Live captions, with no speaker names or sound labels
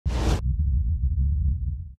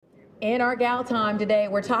In our gal time today,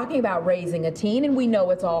 we're talking about raising a teen, and we know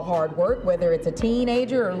it's all hard work, whether it's a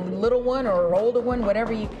teenager or little one or older one,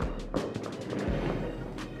 whatever you...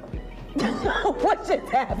 What just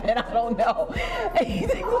happened? I don't know.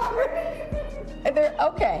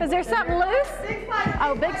 Okay. Is there something loose? Big spider.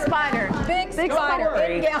 Oh, big spider. Big spider.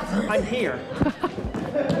 In gal time. I'm here.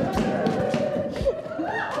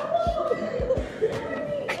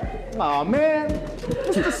 Oh man,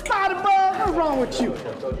 Mr. Spider Bug, what's wrong with you?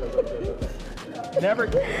 Never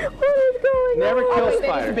kill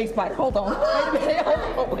spiders. It's a big spider. Hold on.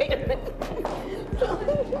 Wait a minute.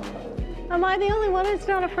 Am I the only one who's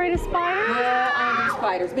not afraid of spiders? Yeah, I do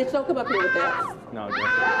spiders. Mitch, don't come up here with that. No,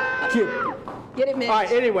 cute. Get it, Mitch. All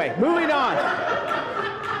right, anyway, moving on.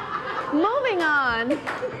 Moving on.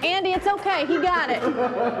 Andy, it's okay. He got it.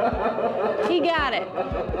 He got it.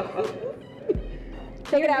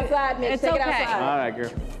 Take it outside, Mitch. It's Take it okay. outside. All right,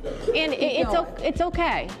 girl. And it's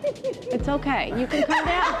okay. It's okay. You can come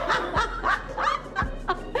down.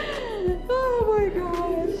 Oh my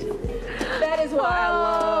gosh. That is why I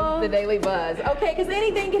love the Daily Buzz. Okay, because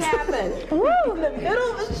anything can happen. Woo! In the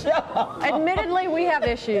middle of the show. Admittedly, we have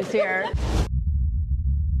issues here.